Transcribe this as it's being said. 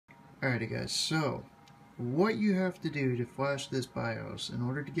Alrighty guys, so what you have to do to flash this BIOS in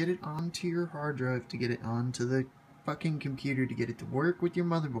order to get it onto your hard drive, to get it onto the fucking computer, to get it to work with your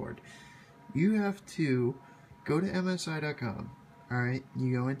motherboard, you have to go to MSI.com. Alright,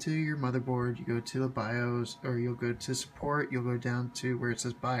 you go into your motherboard, you go to the BIOS, or you'll go to support, you'll go down to where it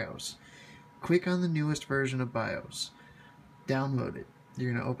says BIOS. Click on the newest version of BIOS. Download it.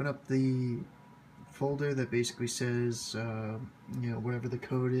 You're going to open up the folder that basically says, whatever the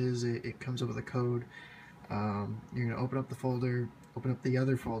code is, it comes up with a code. You're going to open up the folder, open up the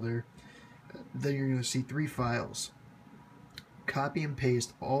other folder, then you're going to see 3 files. Copy and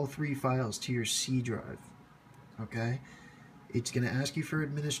paste all 3 files to your C drive. Okay? It's going to ask you for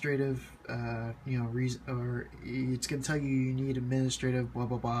administrative, reason, or it's going to tell you need administrative blah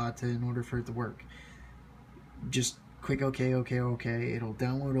blah blah in order for it to work. Just click OK, OK, OK. It'll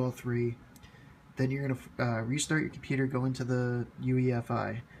download all 3. Then you're going to restart your computer, go into the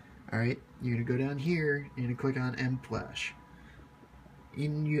UEFI. Alright, you're going to go down here, you're going to click on mFlash.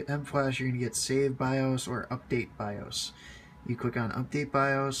 In mFlash, you're going to get Save BIOS or Update BIOS. You click on Update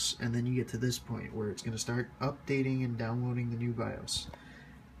BIOS, and then you get to this point where it's going to start updating and downloading the new BIOS.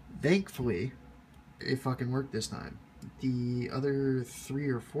 Thankfully, it fucking worked this time. The other 3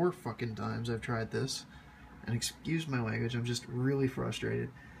 or 4 fucking times I've tried this, and excuse my language, I'm just really frustrated,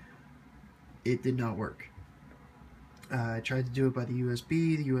 it did not work. I tried to do it by the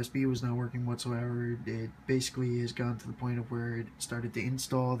USB. The USB was not working whatsoever. It basically has gone to the point of where it started to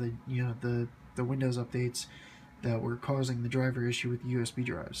install the Windows updates that were causing the driver issue with the USB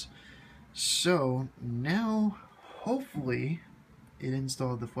drives. So now, hopefully, it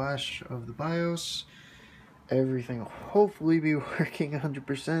installed the flash of the BIOS. Everything will hopefully be working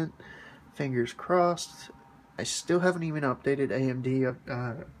 100%. Fingers crossed. I still haven't even updated AMD,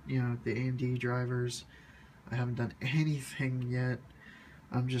 the AMD drivers. I haven't done anything yet.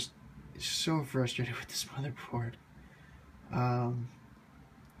 I'm just so frustrated with this motherboard.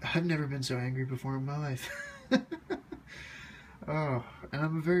 I've never been so angry before in my life. Oh, and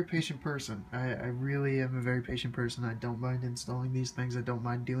I'm a very patient person. I really am a very patient person. I don't mind installing these things. I don't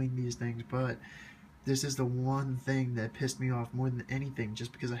mind doing these things, but this is the one thing that pissed me off more than anything,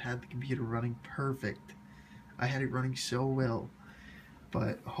 just because I had the computer running perfect. I had it running so well.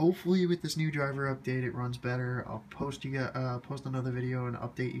 But hopefully with this new driver update it runs better. I'll post another video and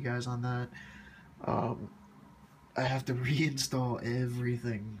update you guys on that. I have to reinstall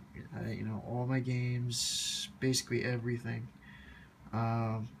everything, all my games, basically everything.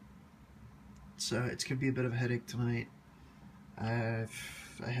 So it's gonna be a bit of a headache tonight. I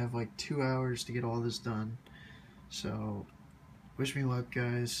have like 2 hours to get all this done. So wish me luck,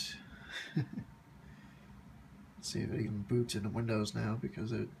 guys. See if it even boots into Windows now,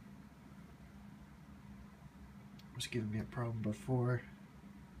 because it was giving me a problem before.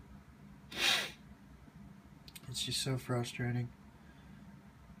 It's just so frustrating.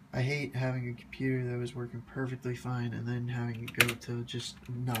 I hate having a computer that was working perfectly fine and then having it go to just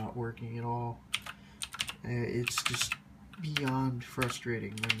not working at all. It's just beyond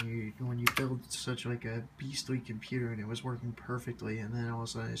frustrating when you build such like a beastly computer and it was working perfectly, and then all of a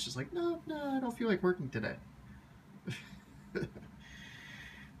sudden it's just like, no, I don't feel like working today.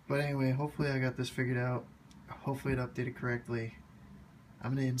 But anyway, hopefully I got this figured out. Hopefully it updated correctly.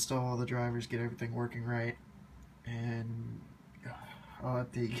 I'm going to install all the drivers, get everything working right, and I'll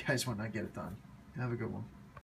update you guys when I get it done. Have a good one.